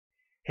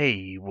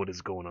Hey, what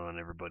is going on,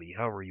 everybody?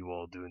 How are you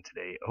all doing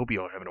today? I hope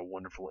you all are having a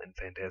wonderful and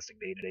fantastic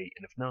day today,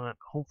 and if not,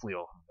 hopefully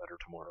you'll have a better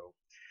tomorrow.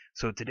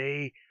 So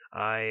today,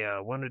 I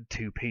wanted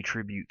to pay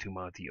tribute to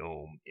Monty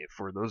Oum.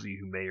 For those of you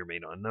who may or may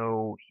not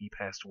know, he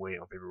passed away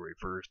on February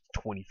 1st,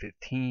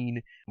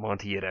 2015.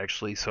 Monty had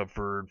actually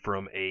suffered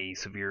from a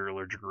severe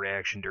allergic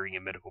reaction during a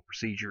medical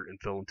procedure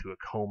and fell into a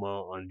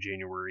coma on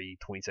January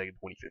 22nd,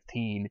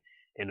 2015.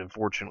 And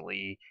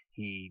unfortunately,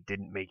 he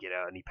didn't make it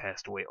out, and he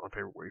passed away on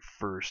February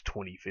 1st,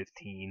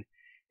 2015.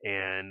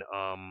 And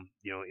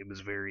it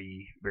was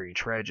very, very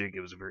tragic. It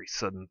was a very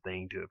sudden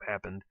thing to have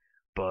happened.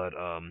 But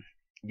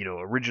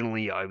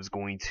originally I was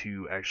going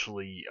to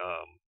actually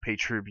pay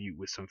tribute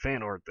with some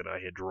fan art that I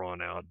had drawn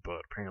out,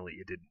 but apparently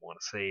it didn't want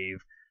to save.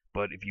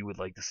 But if you would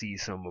like to see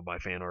some of my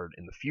fan art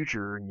in the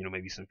future,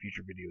 maybe some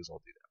future videos,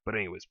 I'll do that. But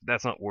anyways,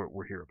 that's not what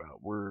we're here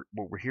about.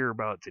 What we're here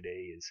about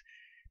today is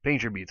paying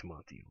tribute to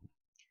Monty.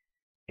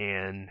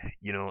 And,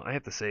 I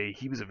have to say,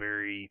 he was a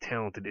very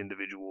talented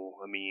individual.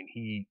 I mean,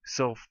 he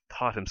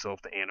self-taught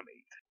himself to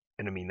animate.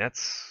 And I mean,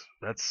 that's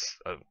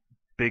a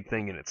big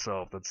thing in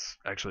itself. That's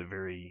actually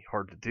very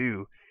hard to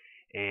do.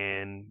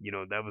 And,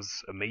 that was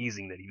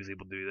amazing that he was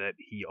able to do that.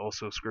 He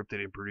also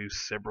scripted and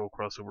produced several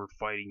crossover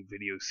fighting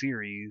video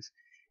series.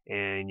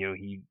 And,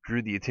 he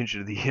drew the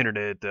attention of the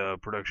internet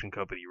production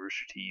company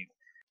Rooster Teeth,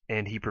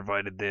 and he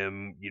provided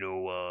them,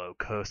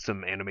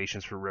 custom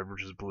animations for Red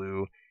vs.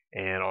 Blue,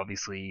 and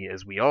obviously,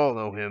 as we all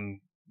know him,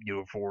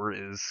 for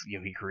is,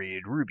 he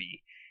created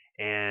Ruby,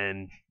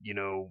 and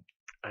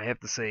I have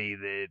to say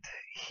that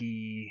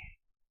he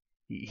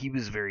he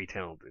was very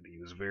talented. He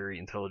was a very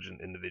intelligent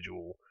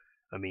individual.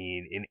 I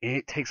mean, and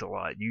it takes a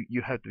lot.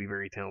 You have to be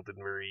very talented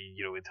and very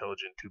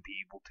intelligent to be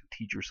able to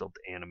teach yourself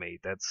to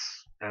animate. That's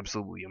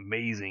absolutely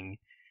amazing,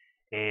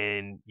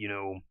 and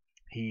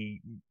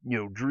he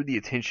drew the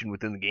attention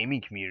within the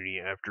gaming community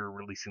after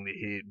releasing the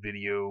hit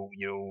video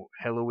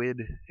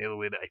Hallowed.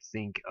 I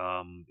think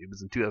it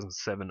was in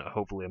 2007.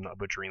 Hopefully I'm not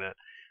butchering that,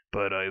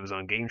 but it was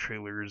on game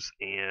trailers,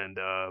 and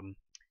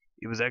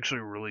it was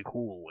actually really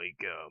cool. Like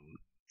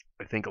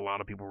I think a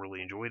lot of people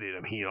really enjoyed it.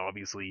 I mean,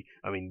 obviously,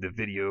 the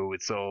video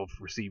itself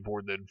received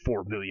more than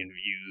 4 million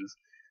views.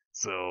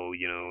 So,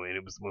 and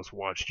it was the most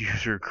watched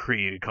user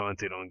created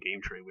content on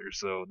game trailers.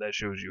 So that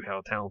shows you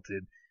how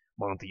talented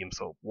Monty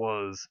himself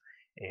was.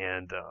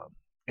 And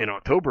in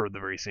October of the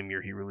very same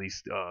year, he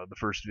released the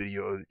first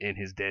video in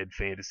his Dead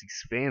Fantasy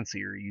fan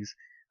series.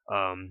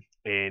 And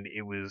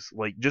it was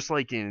like just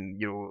like in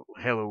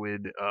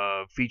Hallowed,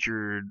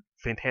 featured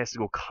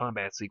fantastical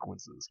combat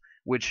sequences,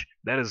 which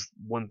that is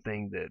one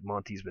thing that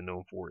Monty's been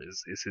known for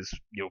is his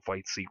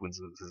fight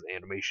sequences, his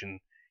animation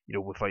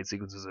with fight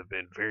sequences have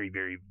been very,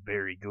 very,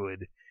 very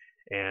good.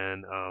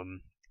 And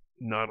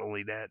not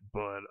only that,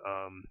 but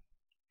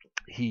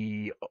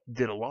he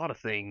did a lot of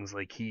things.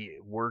 Like he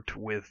worked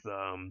with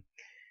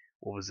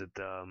what was it?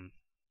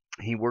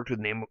 He worked with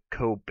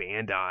Namco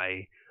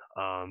Bandai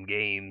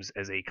games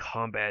as a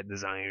combat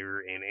designer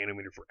and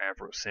animator for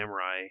Afro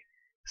Samurai.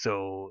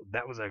 So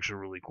that was actually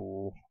really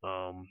cool.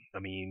 I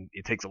mean,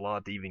 it takes a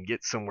lot to even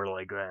get somewhere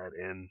like that,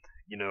 and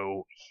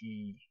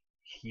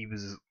he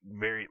was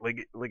very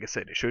like I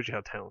said, it shows you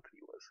how talented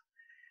he was.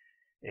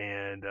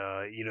 And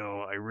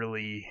I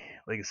really,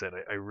 like I said,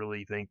 I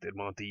really think that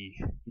Monty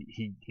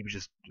he was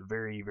just a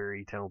very,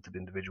 very talented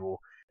individual.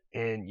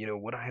 And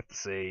what I have to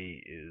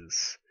say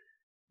is,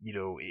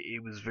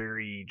 it was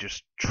very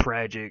just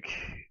tragic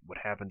what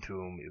happened to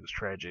him. It was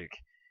tragic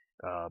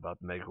about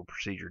the medical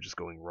procedure just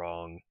going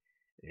wrong,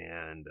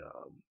 and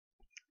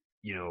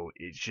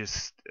it's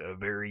just a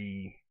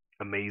very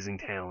amazing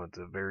talent,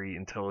 a very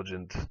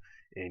intelligent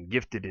and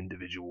gifted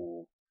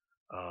individual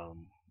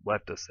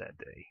left us that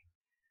day.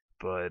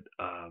 But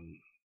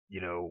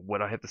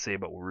what I have to say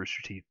about what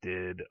Rooster Teeth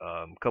did,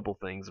 a couple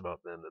things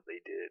about them that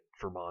they did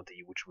for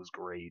Monty, which was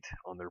great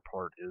on their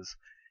part, is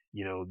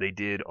they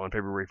did on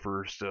February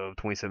 1st of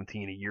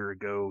 2017, a year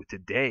ago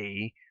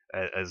today,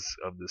 as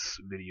of this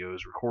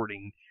video's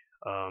recording,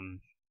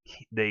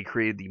 they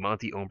created the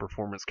Monty Oum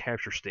Performance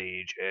Capture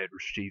Stage at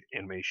Rooster Teeth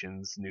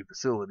Animation's new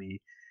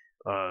facility.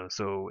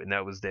 And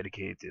that was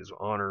dedicated to his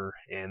honor,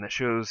 and that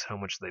shows how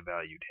much they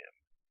valued him.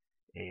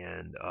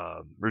 And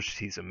Rooster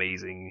Teeth's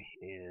amazing,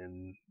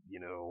 and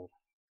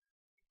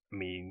I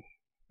mean,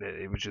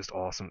 it was just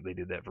awesome that they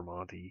did that for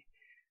Monty.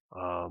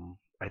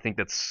 I think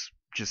that's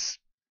just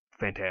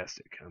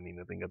fantastic. I mean,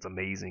 I think that's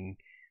amazing.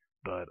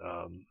 But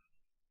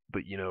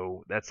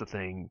that's the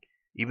thing.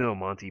 Even though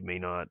Monty may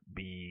not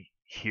be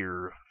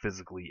here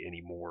physically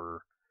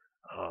anymore,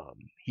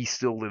 he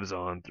still lives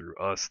on through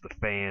us, the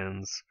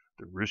fans,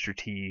 through Rooster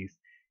Teeth,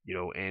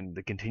 and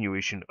the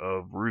continuation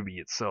of Ruby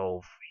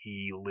itself.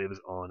 He lives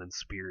on in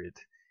spirit,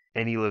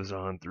 and he lives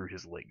on through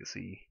his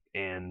legacy,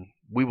 and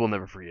we will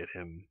never forget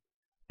him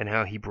and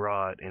how he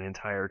brought an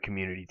entire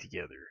community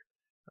together.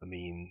 I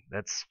mean,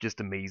 that's just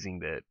amazing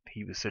that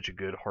he was such a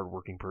good,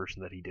 hardworking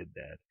person that he did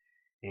that.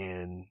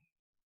 And,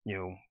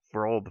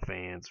 for all the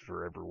fans,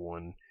 for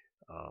everyone,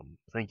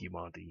 thank you,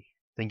 Monty.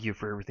 Thank you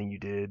for everything you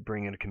did,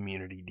 bringing a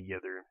community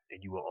together,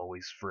 and you will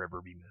always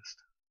forever be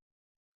missed.